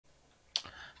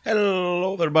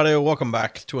Hello, everybody. Welcome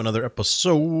back to another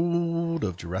episode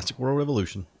of Jurassic World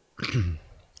Evolution.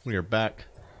 We are back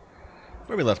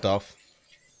where we left off.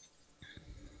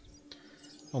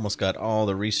 Almost got all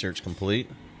the research complete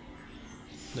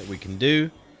that we can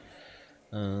do.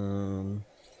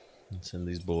 Let's send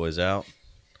these boys out.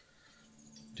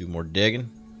 Do more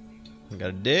digging. We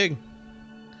gotta dig.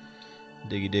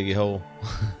 Diggy diggy hole.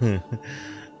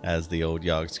 As the old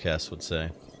Yogscast would say.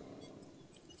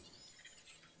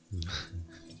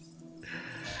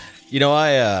 You know,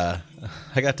 I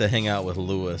got to hang out with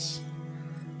Lewis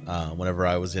whenever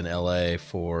I was in LA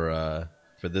for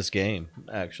this game,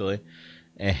 actually,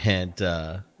 and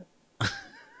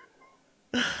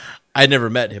I'd never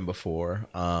met him before.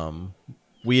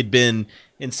 We had been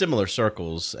in similar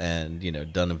circles and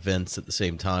done events at the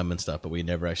same time and stuff, but we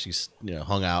never actually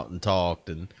hung out and talked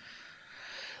and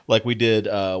like we did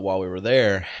while we were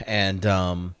there.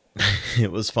 And it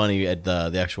was funny at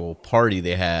the actual party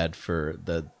they had for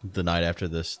the night after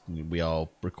this. We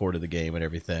all recorded the game and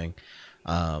everything.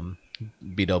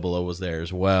 B00 was there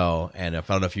as well, and I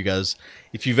don't know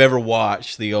if you've ever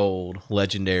watched the old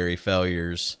legendary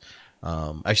failures.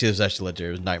 Actually, it was actually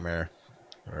legendary. It was Nightmare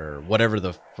or whatever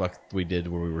the fuck we did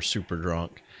where we were super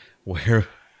drunk, where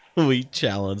we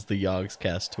challenged the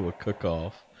Yogscast to a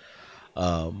cook-off.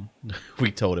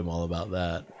 We told him all about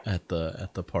that at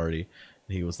the party.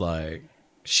 He was like,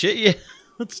 shit, yeah,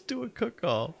 let's do a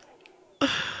cook-off.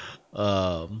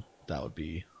 That would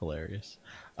be hilarious.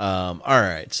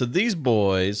 Alright, so these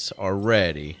boys are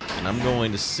ready, and I'm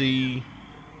going to see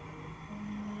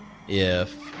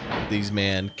if these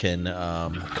men can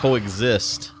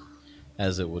coexist,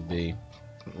 as it would be,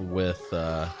 with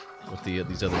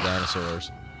these other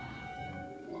dinosaurs.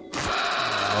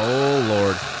 Oh,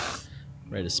 Lord.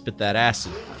 Ready to spit that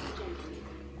acid.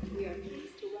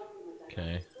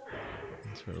 Okay,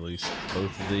 let's release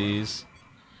both of these.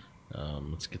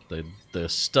 Let's get the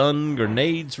stun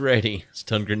grenades ready.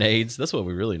 Stun grenades, that's what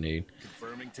we really need.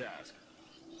 Confirming task.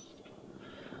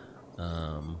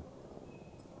 I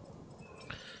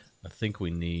think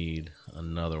we need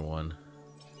another one.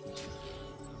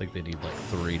 I think they need like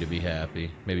 3 to be happy.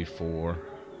 Maybe 4.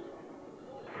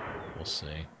 We'll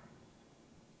see.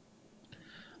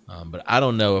 But I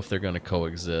don't know if they're going to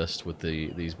coexist with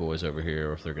these boys over here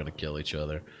or if they're going to kill each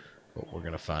other. But we're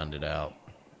going to find it out.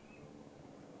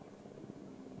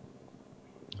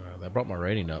 That brought my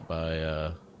rating up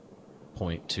by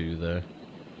 0.2 there.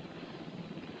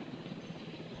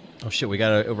 Oh shit, we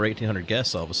got over 1,800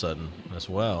 guests all of a sudden as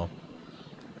well.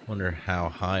 Wonder how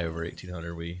high over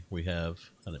 1,800 we have.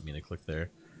 I didn't mean to click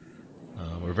there.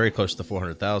 We're very close to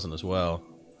 400,000 as well.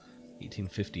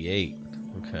 1858.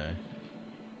 Okay.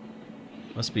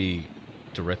 Must be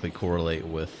directly correlate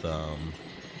with the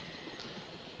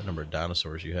number of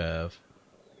dinosaurs you have.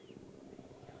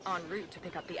 En route to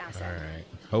pick up the asset. All right.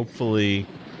 Hopefully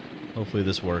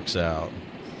this works out.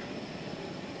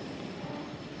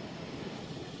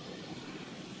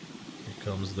 Here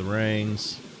comes the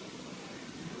rings.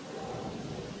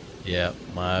 Yeah,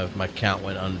 my count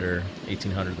went under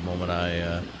 1,800 the moment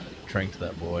I tranked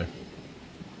that boy.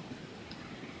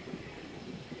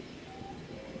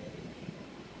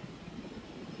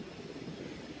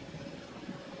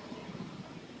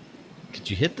 Did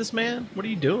you hit this man? What are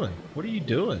you doing? What are you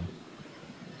doing?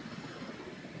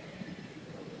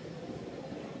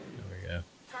 There we go.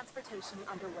 Transportation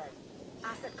underway.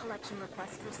 Asset collection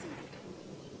request received.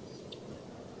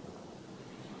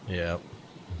 Yeah,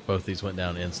 both these went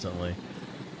down instantly.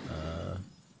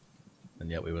 And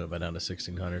yet we went back down to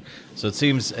 1,600. So it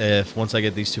seems if once I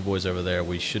get these two boys over there,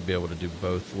 we should be able to do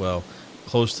both. Well,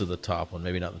 close to the top one.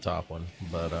 Maybe not the top one,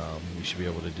 but we should be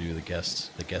able to do the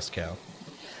guest count.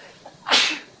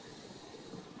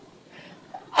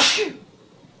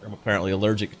 I'm apparently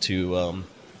allergic to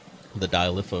the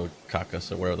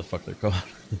Dilithococcus or whatever the fuck they're called.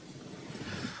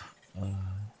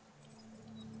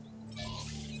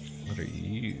 What are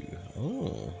you?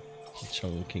 Oh,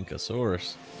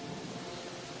 Chunkinkosaurus.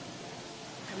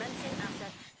 Commencing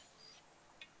asset.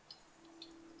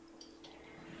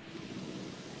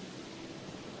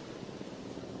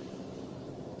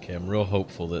 Okay, I'm real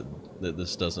hopeful that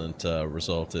this doesn't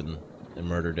result in a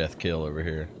murder, death, kill over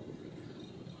here.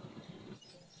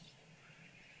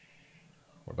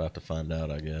 We're about to find out,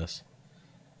 I guess.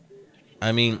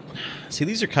 I mean, see,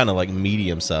 these are kind of like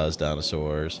medium-sized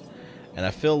dinosaurs, and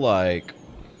I feel like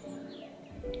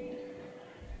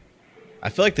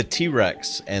the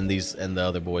T-Rex and the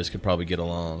other boys could probably get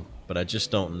along, but I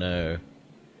just don't know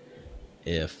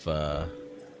if a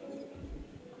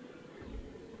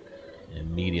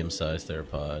medium-sized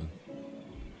theropod.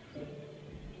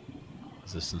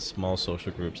 Exist in small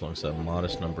social groups alongside a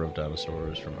modest number of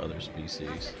dinosaurs from other species.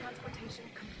 Asset transportation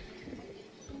complete.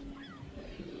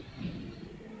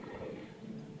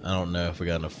 I don't know if we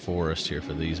got enough forest here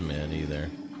for these men either.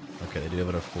 Okay, they do have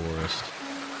enough forest.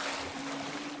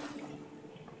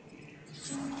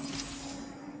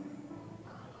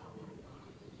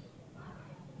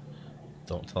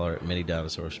 Don't tolerate many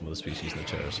dinosaurs from other species in the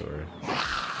territory.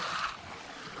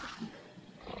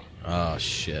 Oh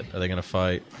shit. Are they gonna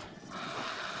fight?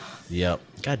 Yep.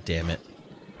 God damn it.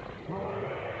 Well,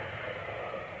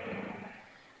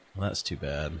 that's too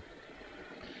bad.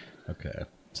 Okay.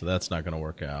 So that's not gonna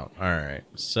work out. Alright.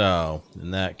 So,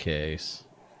 in that case,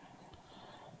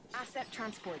 Asset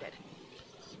transported.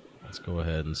 let's go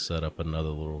ahead and set up another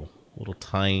little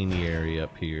tiny area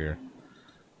up here.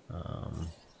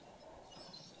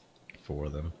 For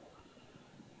them.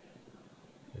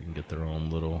 They can get their own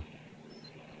little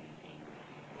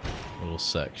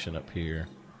section up here.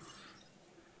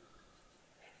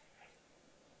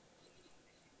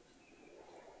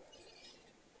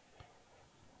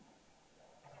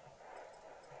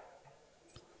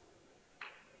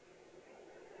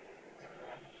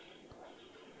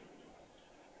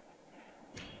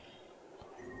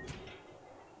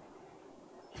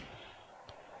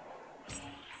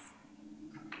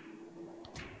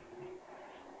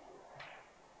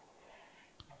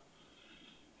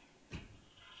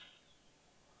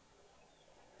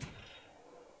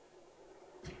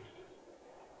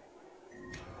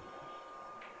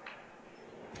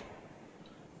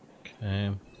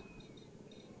 Okay.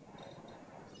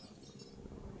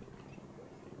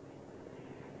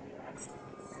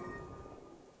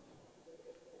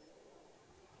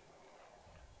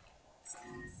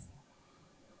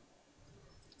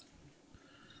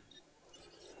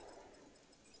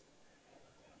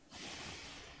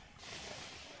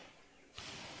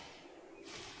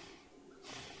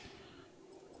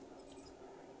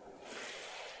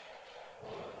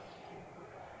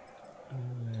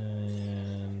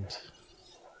 And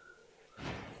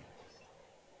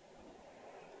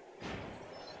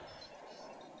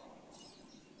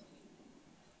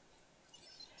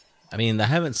I mean, I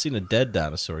haven't seen a dead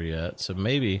dinosaur yet, so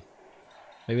maybe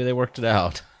they worked it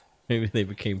out. Maybe they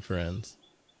became friends.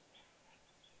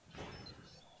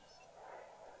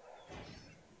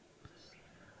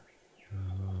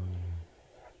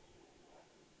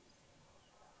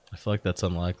 I feel like that's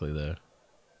unlikely, though.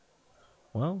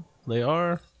 Well, they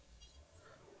are.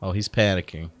 Oh, he's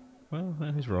panicking. Well,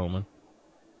 he's roaming.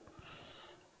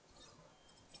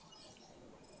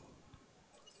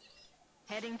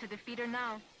 Heading to the feeder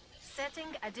now. Setting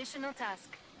additional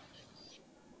task.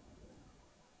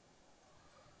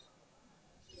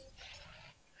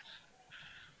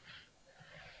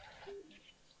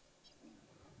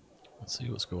 Let's see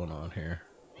what's going on here.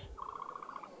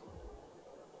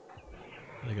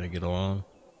 Are they gonna get along?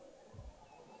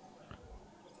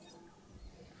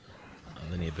 Oh,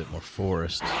 they need a bit more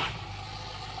forest.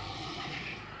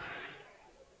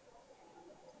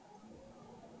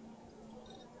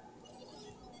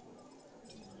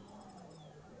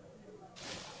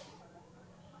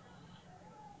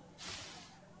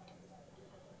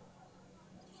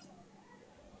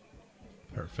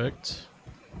 Perfect.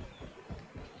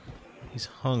 He's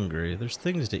hungry. There's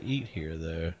things to eat here,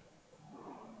 though.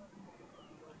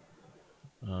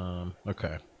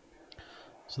 Okay.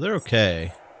 So they're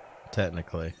okay,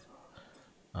 technically.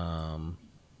 But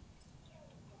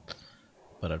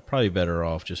I'd probably be better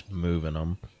off just moving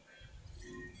them.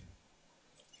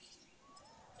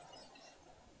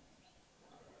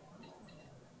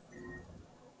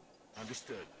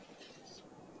 Understood.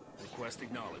 Request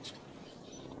acknowledged.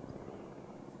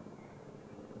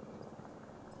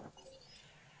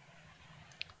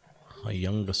 A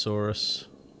Youngosaurus.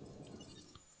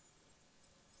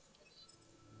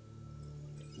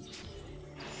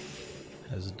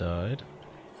 Has died.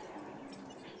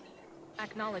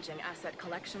 Acknowledging asset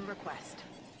collection request.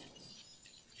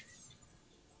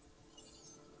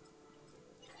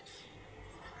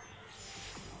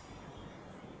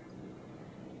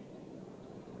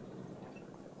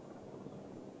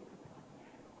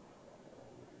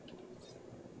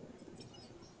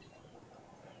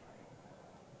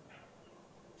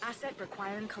 Asset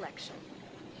requiring collection.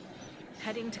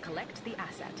 Heading to collect the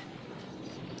asset.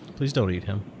 Please don't eat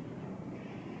him.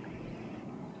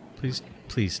 Please,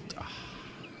 please. Ah.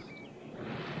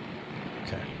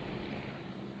 Okay.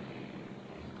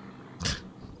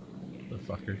 The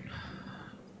fucker.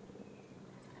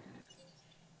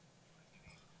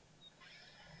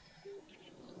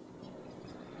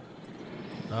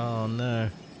 Oh no.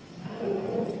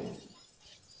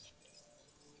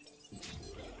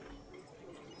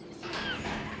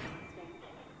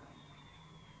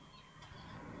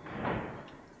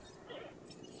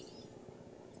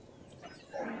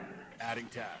 Adding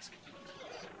task.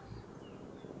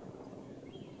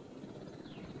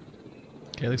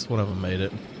 Okay, at least one of them made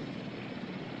it.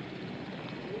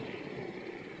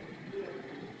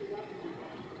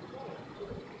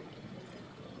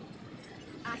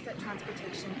 Asset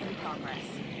transportation in progress.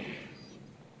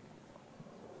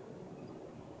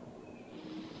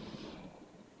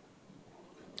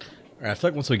 Alright, I feel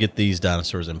like once we get these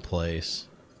dinosaurs in place,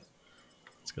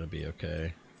 it's gonna be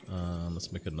okay.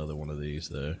 Let's make another one of these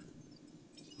though.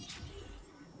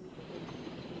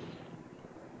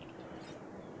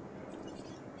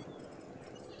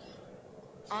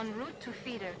 En route to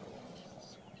feeder.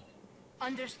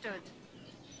 Understood.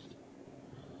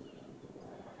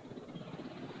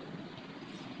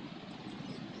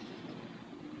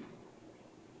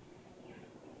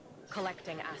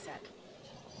 Collecting asset.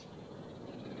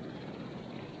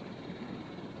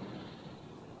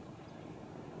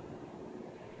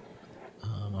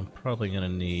 I'm probably gonna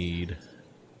need.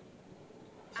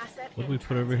 Asset What do in we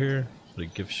put over transit. here? Put a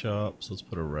gift shop. So let's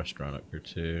put a restaurant up here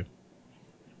too.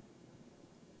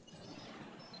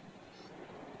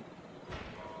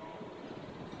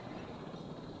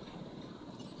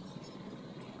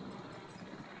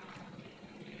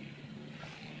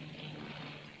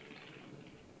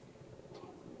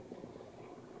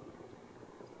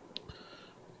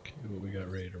 Okay, what we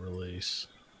got ready to release?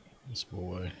 This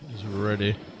boy is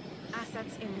ready.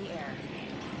 Assets in the air.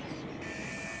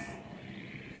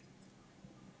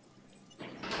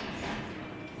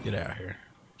 Get out here.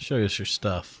 Show us your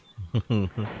stuff.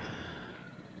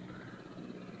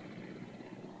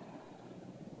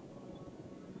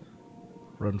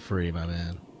 Run free, my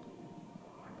man.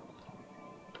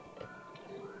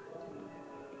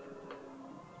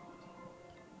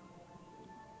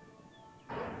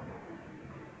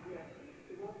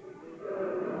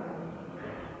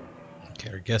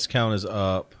 Okay, our guest count is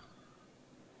up.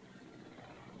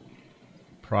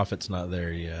 Profit's not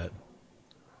there yet.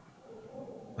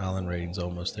 Island rating's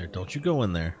almost there. Don't you go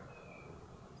in there.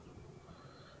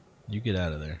 You get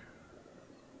out of there.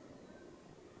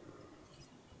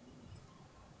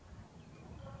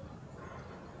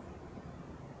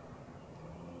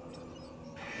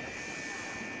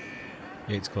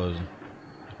 Gate's closing.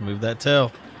 Move that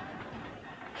tail.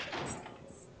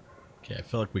 Okay, I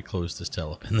feel like we closed this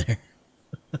tail up in there.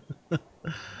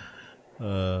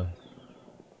 Alright,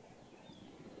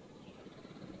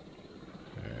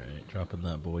 dropping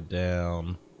that boy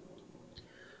down.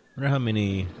 Wonder how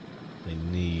many they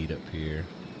need up here.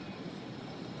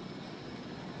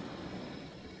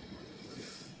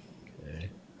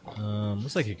 Okay.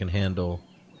 Looks like it can handle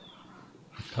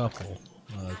a couple.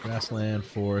 Grassland,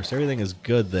 forest, everything is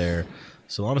good there.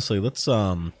 So honestly, let's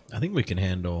I think we can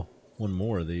handle one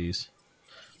more of these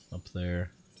up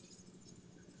there.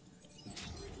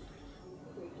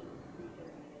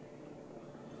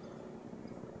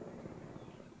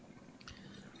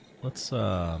 Let's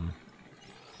connect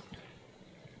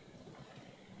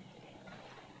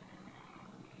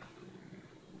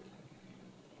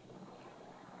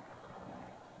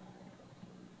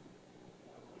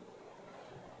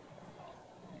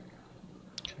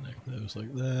those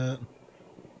like that.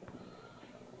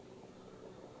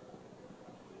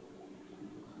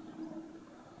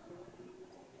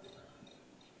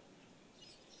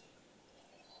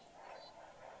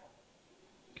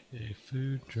 Okay,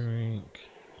 food, drink.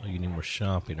 Oh, you need more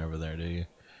shopping over there, do you?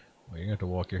 Well, you're gonna have to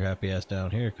walk your happy ass down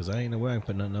here, because I ain't no way I can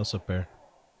put nothing else up there.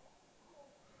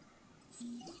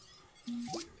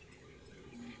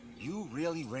 You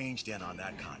really ranged in on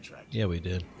that contract. Yeah, we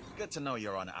did. Good to know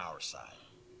you're on our side.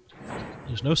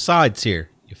 There's no sides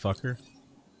here, you fucker.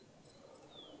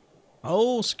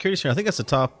 Oh, security center. I think that's the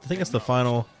top. I think that's the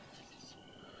final.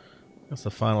 That's the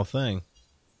final thing.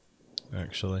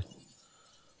 Actually.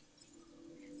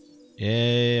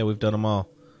 Yeah, we've done them all.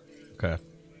 Okay.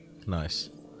 Nice.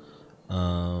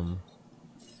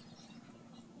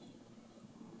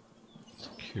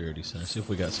 Security center. See if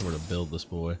we got somewhere to build this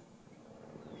boy.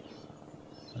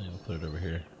 I'm gonna put it over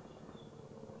here.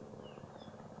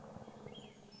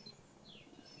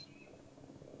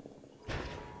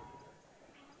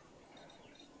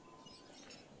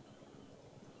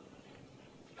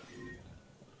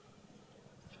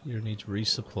 Here needs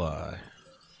resupply.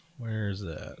 Where is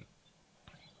that?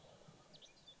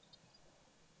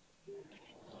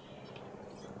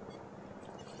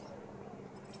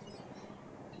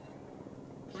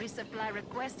 Resupply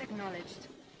request acknowledged.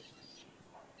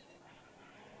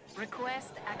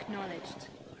 Request acknowledged.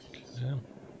 Yeah.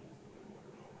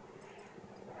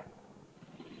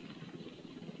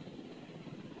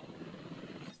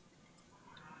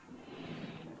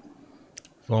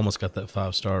 We've almost got that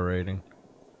 5-star rating.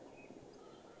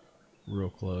 real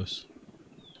close.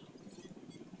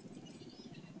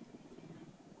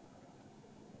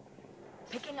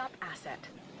 Picking up asset.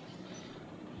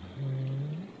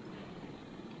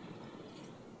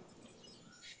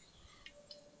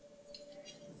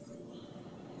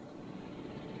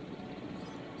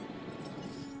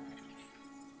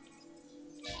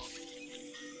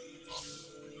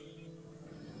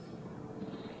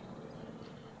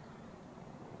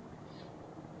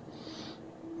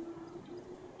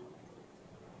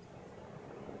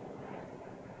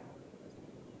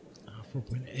 Oh,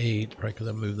 4.8, probably because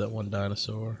I moved that one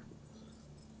dinosaur.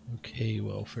 Okay,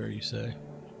 welfare, you say?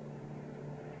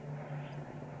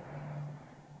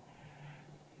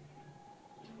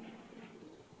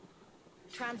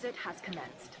 Transit has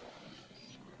commenced.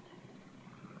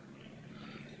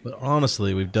 But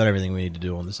honestly, we've done everything we need to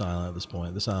do on this island at this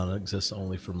point. This island exists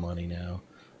only for money now.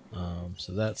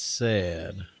 So that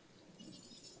said,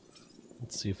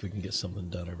 let's see if we can get something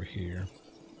done over here.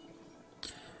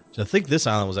 So I think this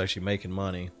island was actually making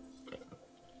money.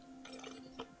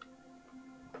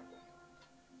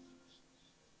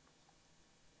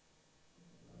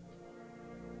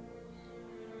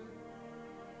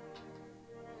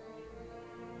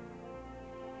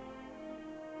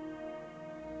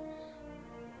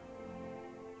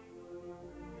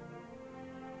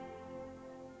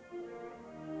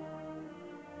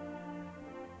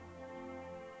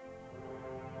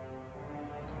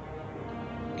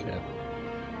 Okay.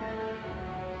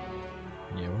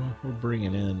 Yeah, we're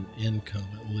bringing in income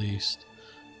at least.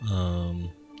 All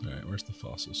right, where's the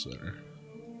fossil center?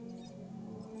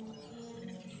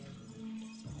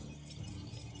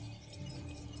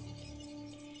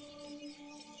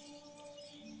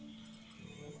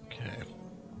 Okay,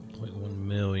 0.1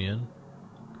 million.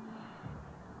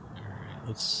 All right,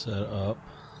 let's set up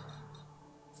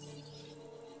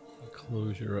a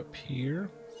closure up here.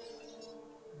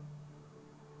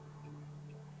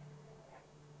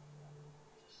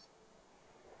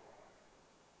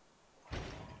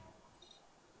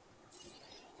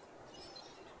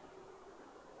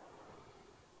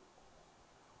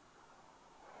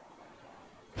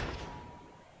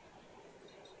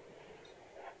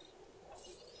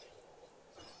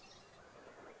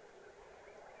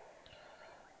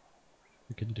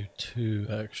 We can do 2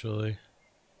 actually.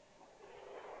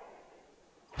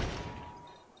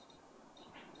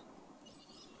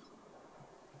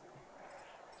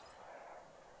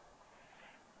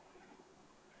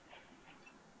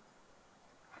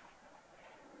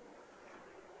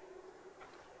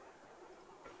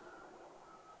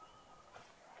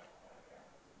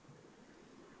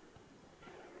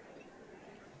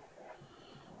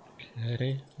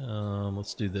 Okay,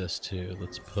 let's do this too.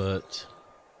 Let's put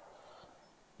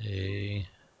a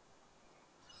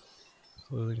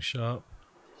clothing shop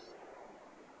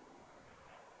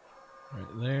right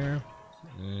there,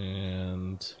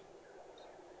 and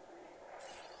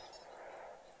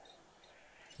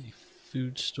the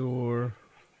food store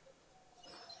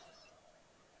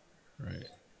right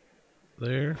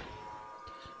there.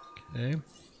 Okay.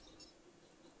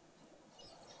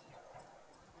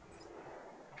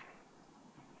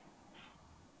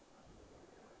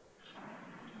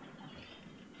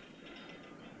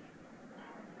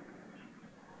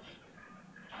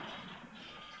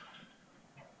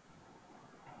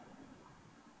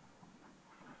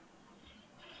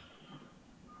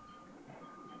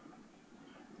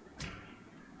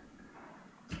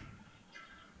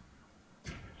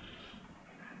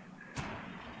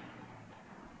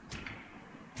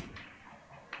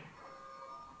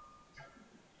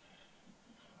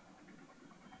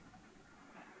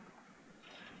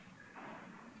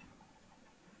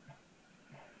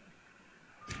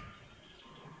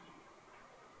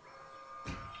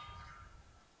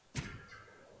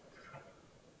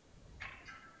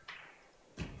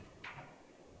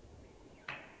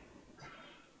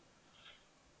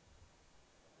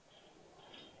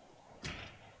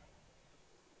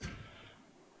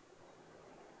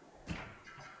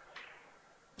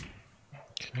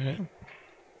 Okay.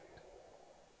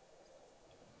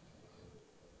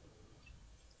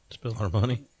 Spend our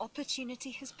money.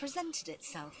 Opportunity has presented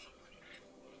itself.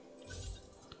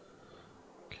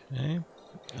 Okay.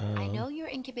 I know you're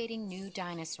incubating new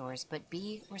dinosaurs, but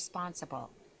be responsible.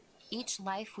 Each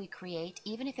life we create,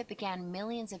 even if it began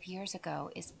millions of years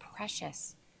ago, is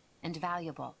precious and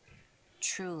valuable.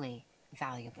 Truly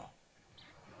valuable.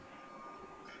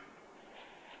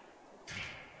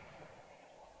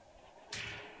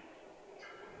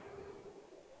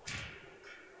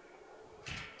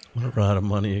 I'm gonna run out of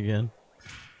money again.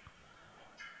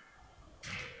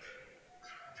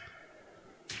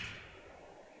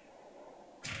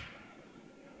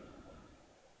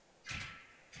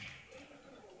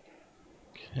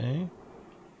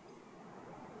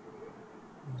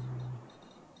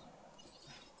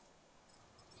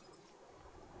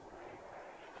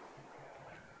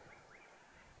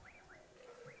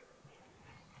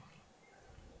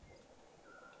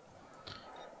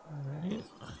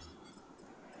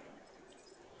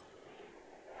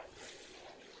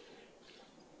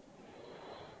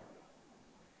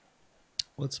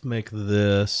 let's make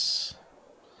this.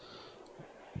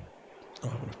 Oh,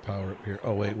 I'm gonna power up here.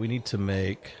 Oh wait, we need to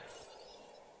make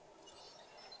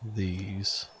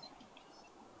these.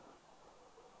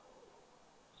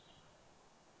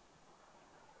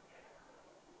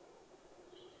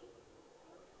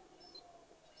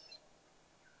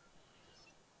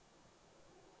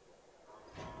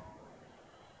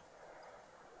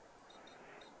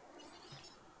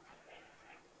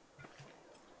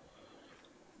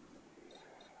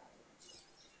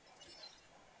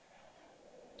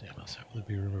 Damn, I was hoping there'd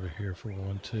be room over here for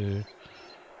one too.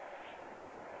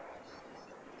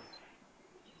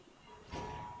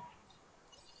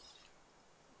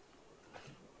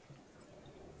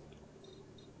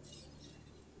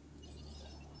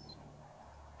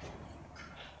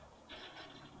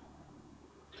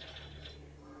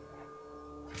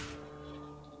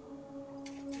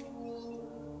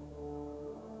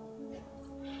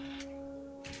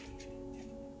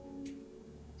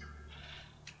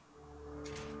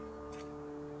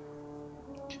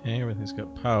 Okay, everything's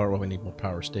got power. Well, we need more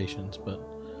power stations, but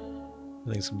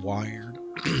everything's wired.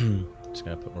 Just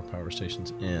gotta put more power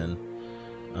stations in.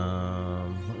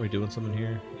 Are we doing something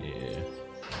here? Yeah.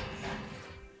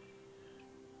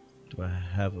 Do I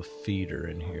have a feeder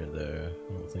in here, though?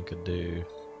 I don't think I do.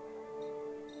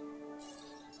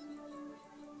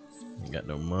 Ain't got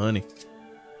no money.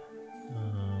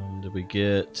 Did we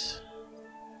get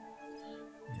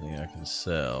anything I can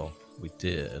sell? We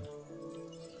did.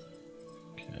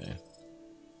 Okay.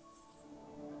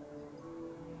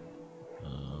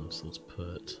 So let's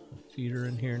put a feeder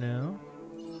in here now.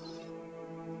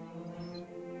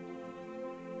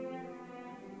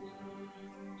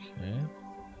 Okay.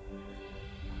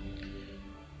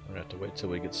 We're gonna have to wait till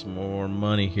we get some more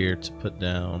money here to put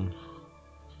down.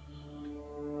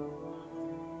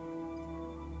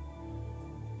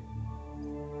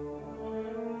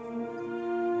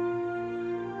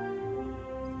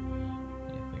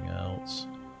 Anything else?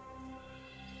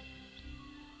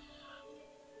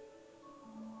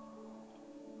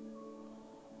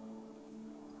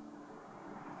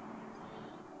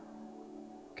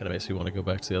 Kind of makes me want to go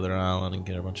back to the other island and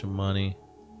get a bunch of money.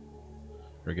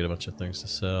 Or get a bunch of things to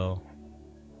sell.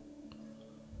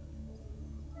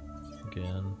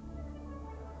 Again.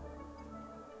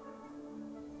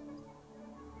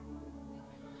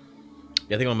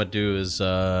 Yeah, I think what I'm going to do is,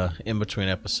 in between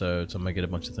episodes, I'm going to get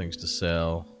a bunch of things to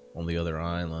sell on the other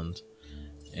island.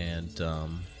 And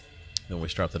then when we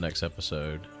start the next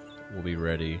episode, we'll be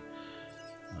ready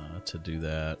to do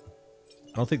that.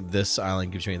 I don't think this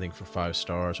island gives you anything for 5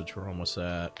 stars, which we're almost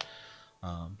at.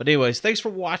 But anyways, thanks for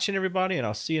watching, everybody, and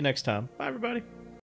I'll see you next time. Bye, everybody.